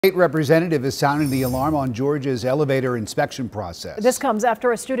State representative is sounding the alarm on Georgia's elevator inspection process. This comes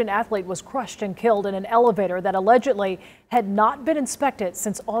after a student athlete was crushed and killed in an elevator that allegedly had not been inspected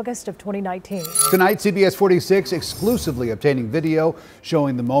since August of 2019. Tonight, CBS 46 exclusively obtaining video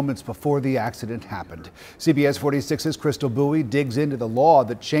showing the moments before the accident happened. CBS 46's Crystal Bowie digs into the law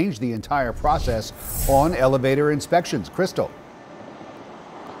that changed the entire process on elevator inspections. Crystal.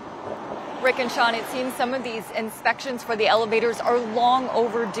 Rick and Sean, it seems some of these inspections for the elevators are long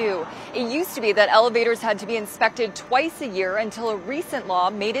overdue. It used to be that elevators had to be inspected twice a year until a recent law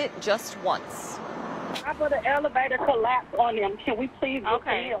made it just once. After the elevator collapsed on them, can we please get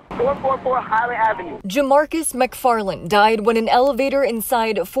the deal? 444 Highland Avenue. Jamarcus McFarland died when an elevator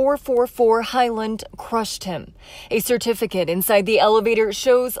inside 444 Highland crushed him. A certificate inside the elevator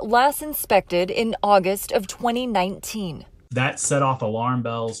shows last inspected in August of 2019. That set off alarm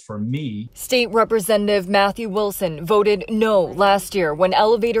bells for me. State Representative Matthew Wilson voted no last year when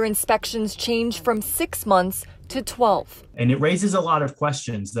elevator inspections changed from 6 months to 12. And it raises a lot of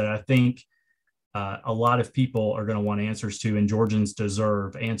questions that I think a lot of people are going to want answers to, and Georgians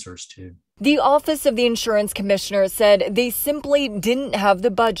deserve answers to. The Office of the Insurance Commissioner said they simply didn't have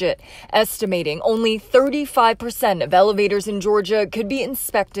the budget, estimating only 35% of elevators in Georgia could be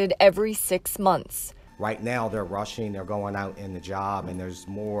inspected every 6 months. Right now, they're rushing, they're going out in the job, and there's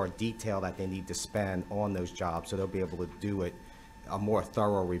more detail that they need to spend on those jobs, so they'll be able to do it a more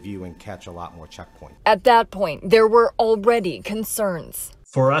thorough review and catch a lot more checkpoints. At that point, there were already concerns.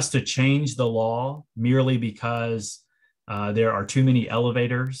 For us to change the law merely because there are too many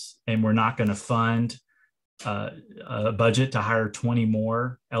elevators and we're not going to fund a budget to hire 20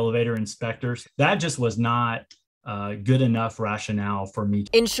 more elevator inspectors, that just was not good enough rationale for me.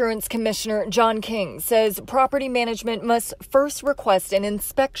 Insurance Commissioner John King says property management must first request an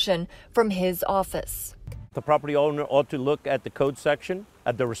inspection from his office. The property owner ought to look at the code section,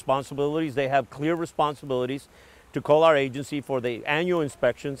 at the responsibilities. They have clear responsibilities to call our agency for the annual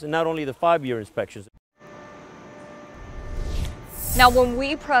inspections and not only the 5-year inspections. Now, when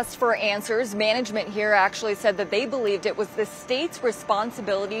we pressed for answers, management here actually said that they believed it was the state's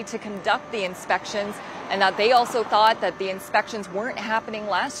responsibility to conduct the inspections and that they also thought that the inspections weren't happening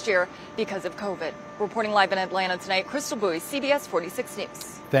last year because of COVID. Reporting live in Atlanta tonight, Crystal Bowie, CBS 46 News.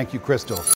 Thank you, Crystal.